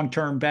to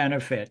long-term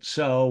benefits.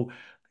 So,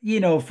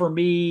 for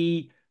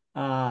me,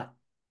 uh,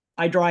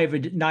 I drive a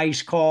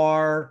nice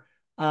car,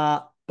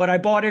 but I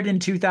bought it in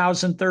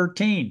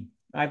 2013.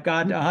 I've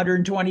got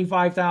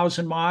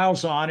 125,000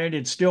 miles on it.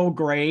 It's still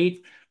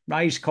great.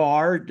 nice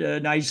car,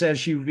 nice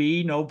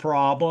SUV, no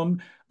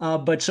problem.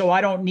 But so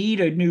I don't need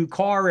a new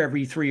car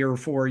every 3 or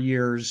 4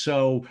 years.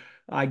 So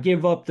I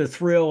give up the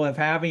thrill of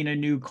having a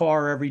new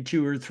car every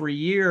 2 or 3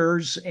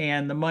 years,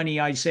 and the money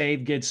I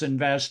save gets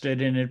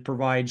invested and it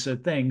provides a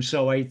thing.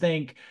 So I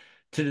think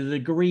to the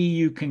degree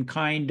you can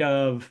kind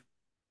of,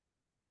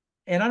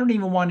 and I don't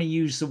even want to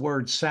use the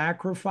word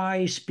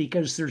sacrifice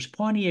because there's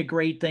plenty of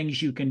great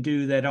things you can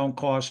do that don't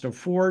cost a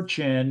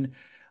fortune.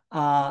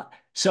 Uh,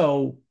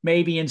 so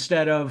maybe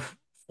instead of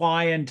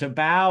flying to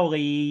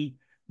Bali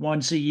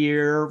once a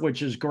year,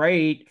 which is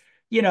great,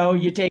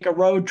 Mhm. you take a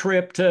road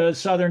trip to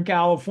Southern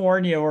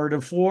California or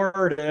to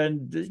Florida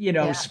and,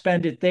 Yeah,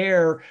 spend it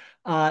there.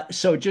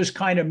 So just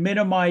kind of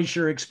minimize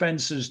your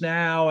expenses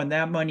now, and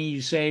that money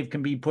you save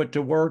can be put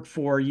to work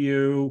for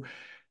you.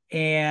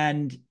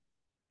 And,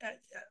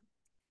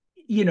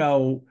 you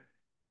know,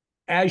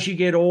 as you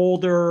get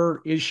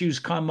older, issues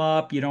come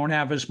up. You don't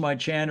have as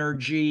much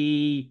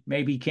energy,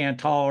 maybe can't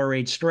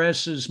tolerate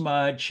stress as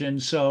much.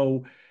 And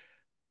so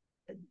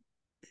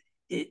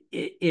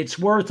it's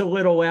worth a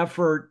little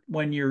effort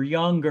when you're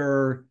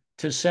younger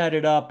to set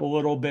it up a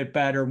little bit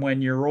better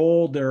when you're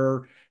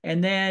older.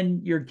 And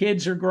then your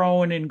kids are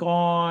growing and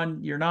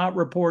gone. You're not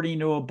reporting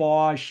to a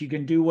boss. You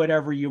can do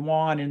whatever you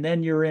want. And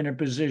then you're in a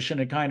position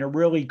to kind of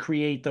really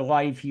create the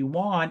life you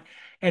want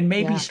and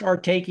maybe yeah,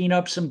 start taking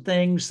up some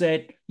things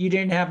that you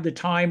didn't have the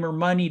time or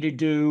money to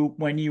do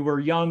when you were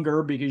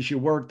younger because you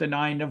worked the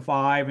 9 to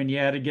 5 and you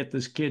had to get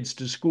the kids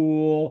to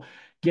school,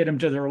 get them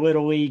to their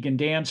little league and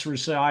dance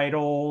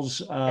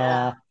recitals.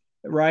 yeah.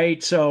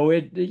 Right. So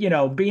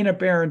being a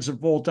parent's a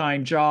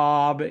full-time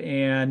job.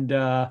 And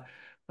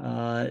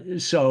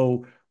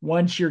so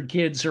once your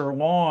kids are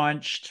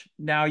launched,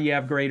 now you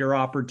have greater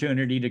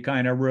opportunity to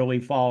kind of really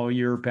follow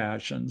your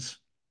passions.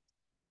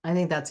 I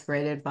think that's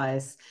great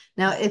advice.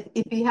 Now, if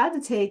you had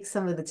to take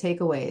some of the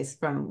takeaways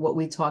from what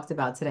we talked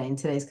about today in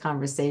today's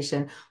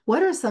conversation,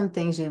 what are some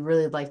things you'd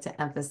really like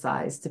to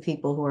emphasize to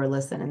people who are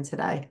listening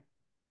today?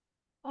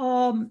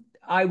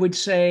 I would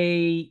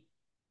say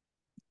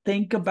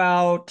think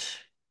about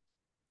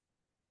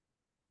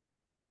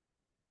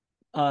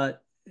uh,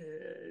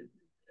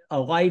 a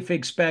life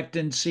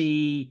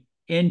expectancy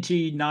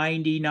into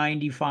 90,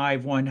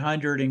 95,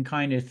 100 and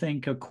kind of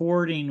think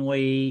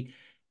accordingly.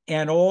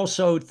 And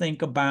also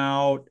think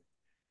about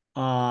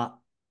uh,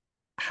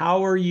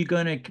 how are you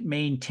going to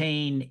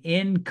maintain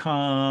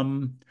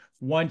income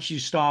once you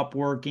stop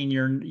working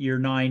your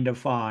 9 to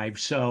 5?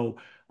 So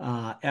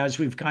as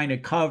we've kind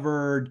of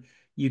covered,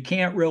 you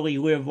can't really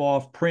live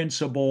off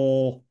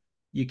principal.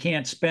 You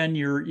can't spend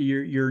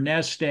your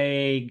nest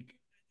egg.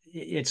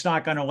 It's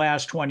not going to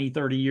last 20,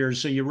 30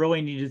 years. So you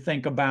really need to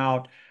think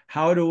about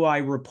how do I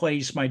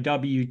replace my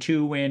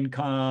W-2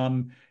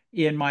 income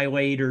in my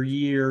later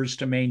years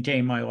to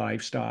maintain my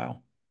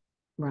lifestyle.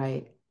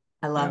 Right.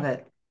 I love Yeah.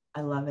 it.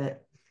 I love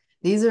it.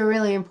 These are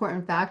really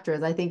important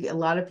factors. I think a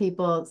lot of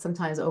people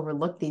sometimes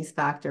overlook these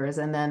factors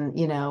and then,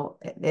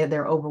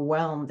 they're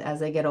overwhelmed as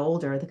they get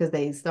older because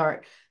they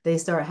start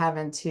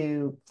having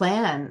to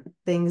plan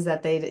things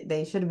that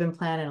they should have been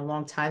planning a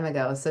long time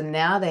ago. So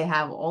now they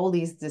have all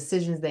these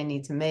decisions they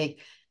need to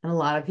make. And a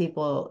lot of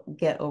people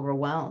get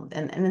overwhelmed.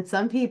 And then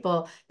some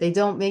people, they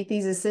don't make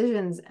these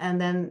decisions.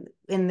 And then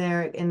in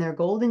their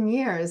golden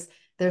years,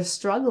 they're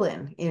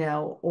struggling,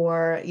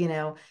 or,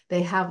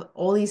 they have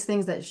all these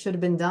things that should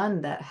have been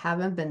done that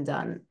haven't been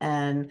done.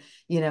 And,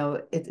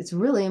 it's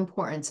really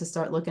important to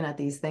start looking at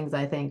these things,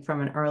 I think,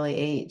 from an early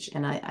age.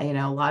 And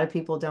a lot of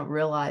people don't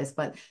realize,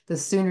 but the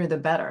sooner the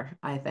better,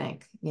 I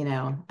think,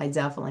 I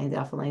definitely,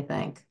 definitely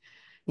think,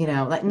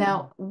 like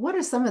now, what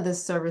are some of the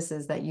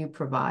services that you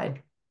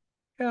provide?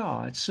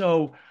 Yeah.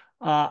 So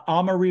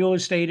I'm a real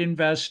estate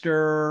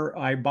investor.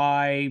 I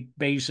buy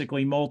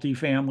basically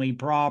multifamily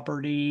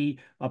property,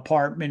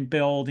 apartment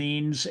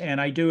buildings, and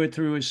I do it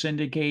through a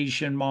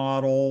syndication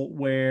model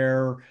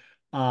where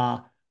uh,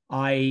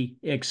 I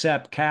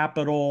accept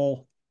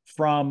capital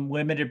from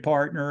limited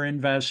partner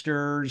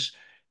investors,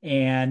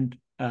 and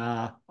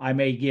I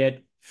may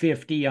get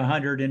 50,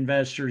 100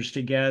 investors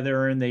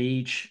together, and they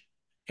each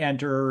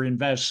enter or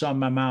invest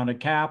some amount of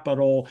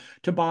capital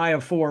to buy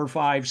a 4 or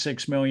 5,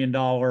 $6 million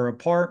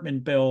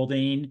apartment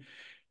building.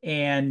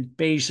 And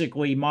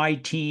basically, my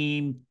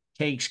team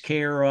takes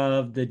care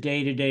of the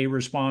day to day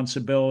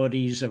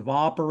responsibilities of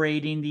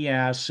operating the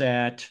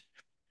asset.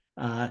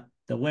 uh,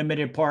 the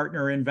limited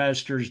partner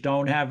investors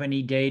don't have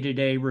any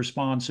day-to-day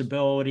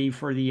responsibility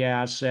for the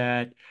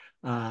asset.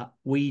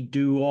 We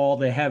do all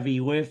the heavy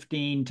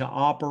lifting to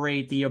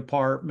operate the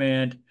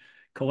apartment,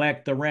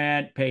 collect the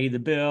rent, pay the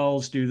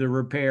bills, do the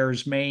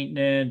repairs,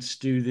 maintenance,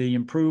 do the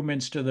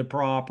improvements to the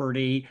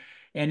property.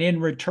 And in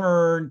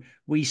return,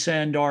 we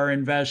send our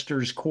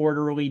investors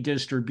quarterly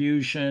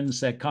distributions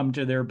that come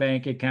to their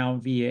bank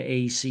account via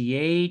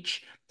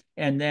ACH.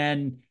 And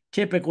then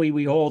typically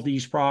we hold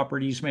these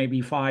properties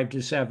maybe 5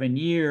 to 7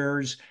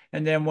 years.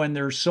 And then when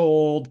they're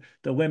sold,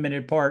 the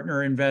limited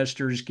partner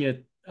investors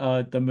get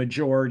the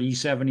majority,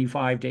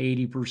 75 to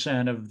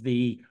 80% of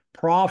the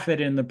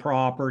profit in the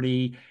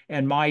property,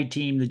 and my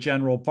team, the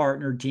general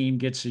partner team,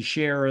 gets a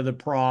share of the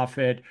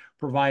profit,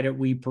 provided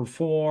we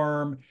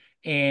perform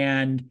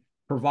and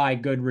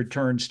provide good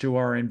returns to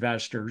our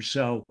investors.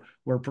 So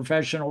we're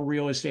professional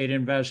real estate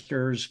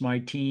investors. My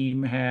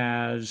team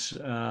has,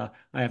 I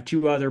have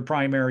two other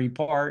primary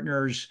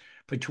partners.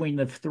 Between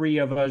the three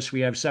of us,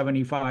 we have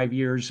 75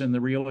 years in the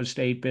real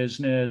estate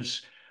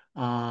business.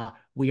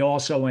 We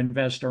also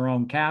invest our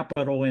own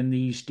capital in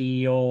these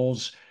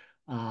deals.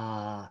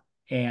 Uh,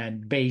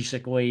 and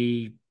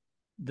basically,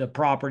 the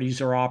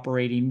properties are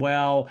operating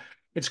well.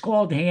 It's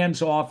called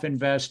hands-off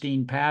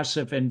investing,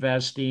 passive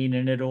investing,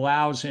 and it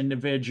allows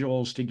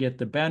individuals to get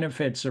the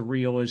benefits of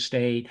real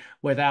estate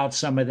without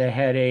some of the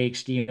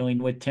headaches dealing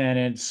with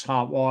tenants,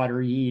 hot water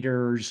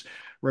heaters,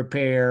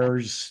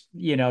 repairs,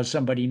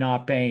 somebody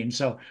not paying.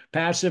 So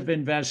passive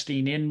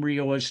investing in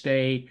real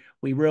estate.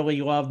 We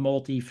really love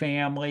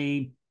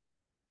multifamily.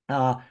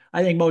 I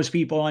think most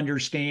people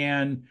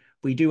understand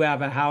we do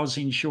have a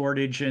housing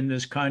shortage in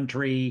this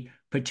country,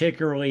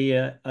 particularly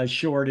a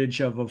shortage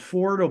of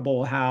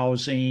affordable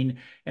housing.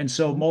 And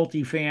so Mhm.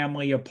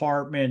 multifamily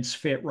apartments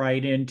fit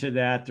right into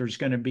that. There's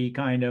going to be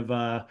kind of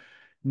a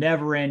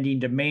never ending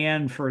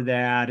demand for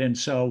that. And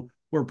so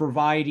we're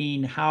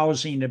providing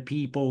housing to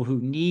people who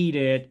need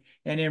it,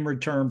 and in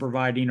return,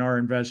 providing our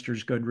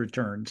investors good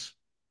returns.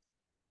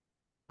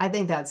 I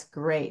think that's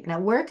great. Now,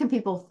 where can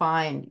people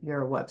find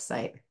your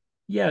website?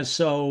 Yeah,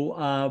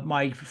 so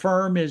my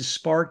firm is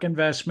Spark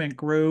Investment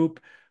Group.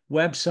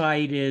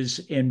 Website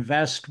is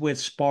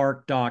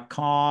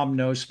investwithspark.com,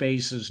 no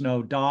spaces,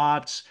 no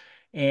dots.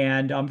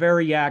 And I'm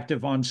very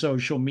active on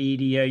social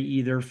media,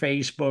 either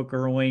Facebook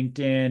or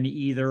LinkedIn,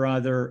 either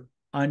other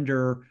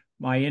under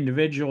my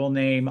individual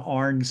name,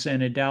 Arn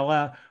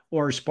Cenedella,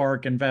 or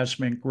Spark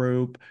Investment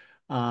Group.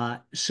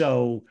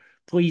 So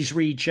please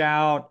reach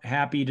out.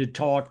 Happy to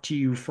talk to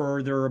you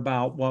further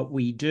about what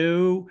we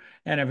do.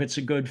 And if it's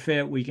a good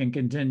fit, we can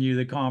continue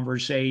the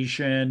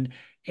conversation.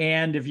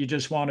 And if you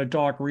just want to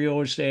talk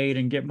real estate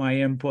and get my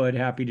input,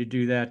 happy to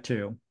do that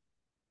too.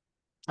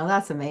 Oh,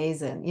 that's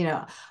amazing.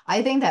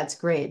 I think that's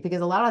great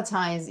because a lot of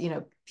times,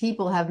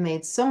 people have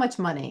made so much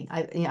money.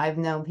 I've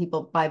known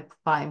people by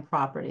buying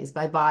properties,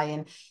 by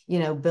buying,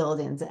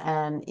 buildings,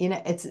 and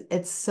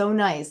it's so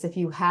nice if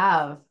you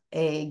have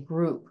a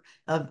group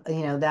of,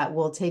 that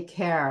will take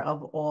care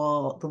of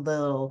all the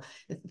little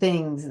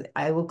things.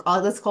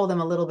 Let's call them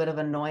a little bit of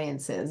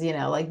annoyances.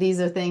 Like these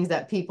are things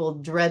that people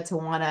dread to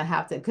want to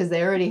have to because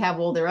they already have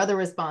all their other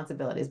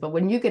responsibilities. But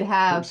when you could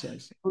have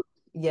Precisely.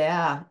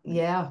 yeah,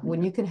 yeah.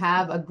 When Yeah. you can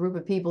have a group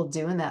of people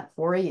doing that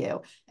for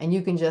you and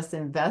you can just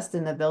invest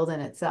in the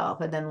building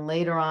itself and then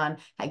later on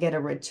I get a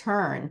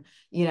return,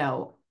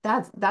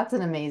 that's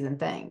an amazing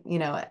thing.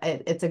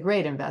 It's a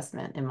great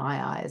investment in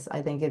my eyes.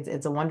 I think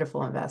it's a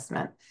wonderful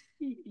investment.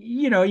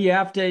 You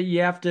have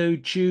to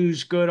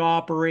choose good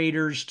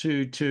operators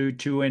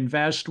to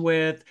invest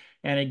with.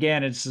 And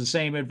again, it's the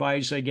same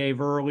advice I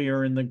gave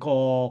earlier in the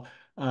call.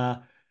 Uh,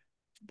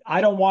 I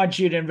don't want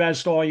you to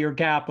invest all your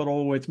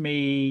capital with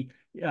me.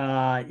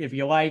 If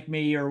you like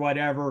me or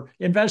whatever,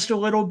 invest a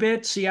little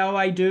bit, see how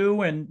I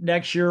do, and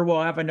next year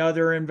we'll have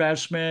another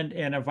investment.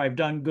 And if I've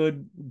done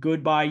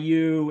good by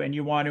you, and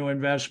you want to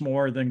invest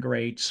more, then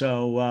great.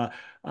 So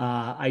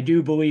I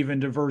do believe in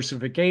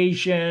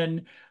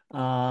diversification,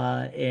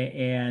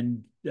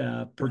 and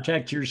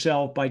protect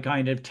yourself by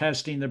kind of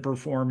testing the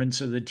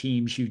performance of the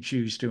teams you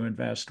choose to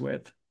invest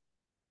with.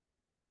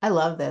 I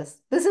love this.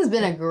 This has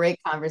been a great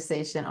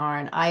conversation,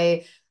 Arn.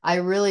 I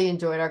really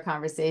enjoyed our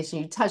conversation.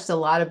 You touched a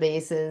lot of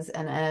bases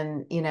and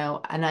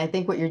I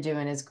think what you're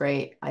doing is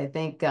great. I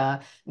think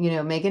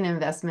make an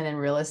investment in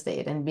real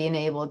estate and being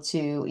able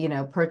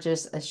to,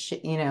 purchase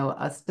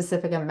a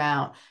specific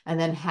amount and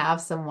then have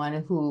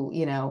someone who,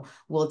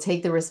 will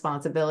take the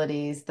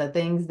responsibilities, the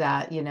things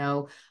that,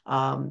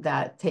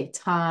 that take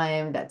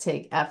time, that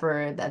take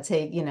effort, that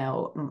take,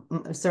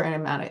 a certain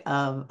amount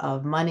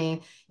of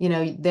money.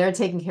 They're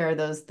taking care of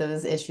those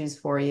issues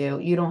for you.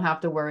 You don't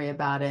have to worry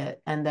about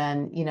it. And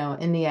then,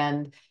 in the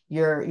end,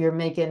 you're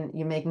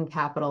making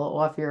capital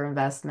off your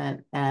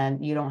investment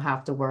and you don't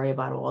have to worry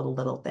about all the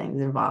little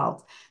things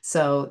involved.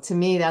 So to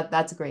me,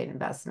 that's a great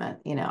investment,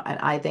 and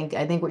I think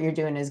what you're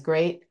doing is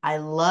great. I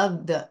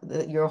love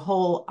your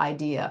whole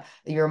idea,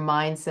 your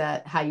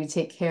mindset, how you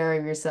take care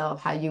of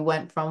yourself, how you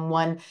went from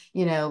one,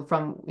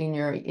 from in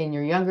your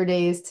younger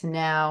days to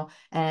now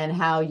and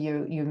how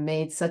you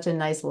made such a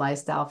nice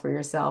lifestyle for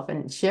yourself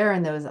and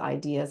sharing those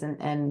ideas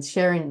and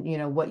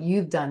sharing what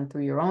you've done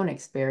through your own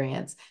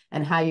experience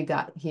and how you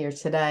got here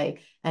today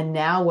and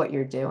now what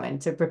you're doing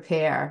to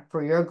prepare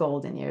for your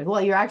golden years. Well,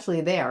 you're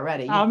actually there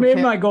already. You I'm in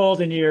prepare. my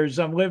golden years.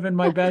 I'm living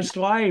my best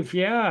life.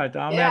 Yeah,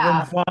 I'm having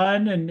Yeah,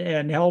 fun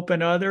and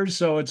helping others,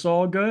 so it's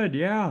all good.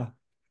 Yeah.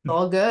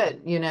 all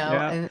good,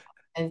 Yeah. and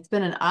it's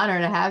been an honor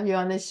to have you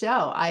on this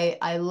show.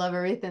 I love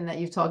everything that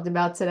you've talked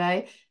about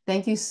today,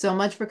 Thank you so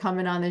much for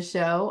coming on the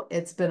show.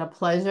 It's been a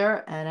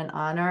pleasure and an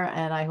honor,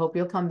 and I hope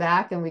you'll come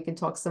back and we can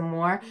talk some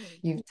more.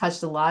 You've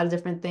touched a lot of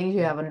different things.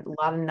 You have a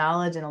lot of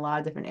knowledge in a lot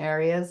of different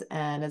areas,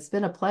 and it's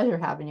been a pleasure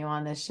having you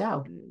on this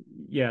show.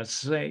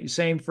 Yes,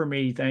 same for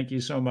me. Thank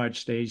you so much,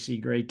 Stacey.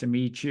 Great to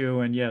meet you.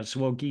 And yes,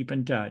 we'll keep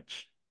in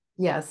touch.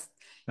 Yes,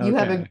 you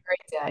have a Okay.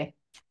 great day.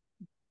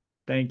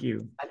 Thank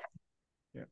you.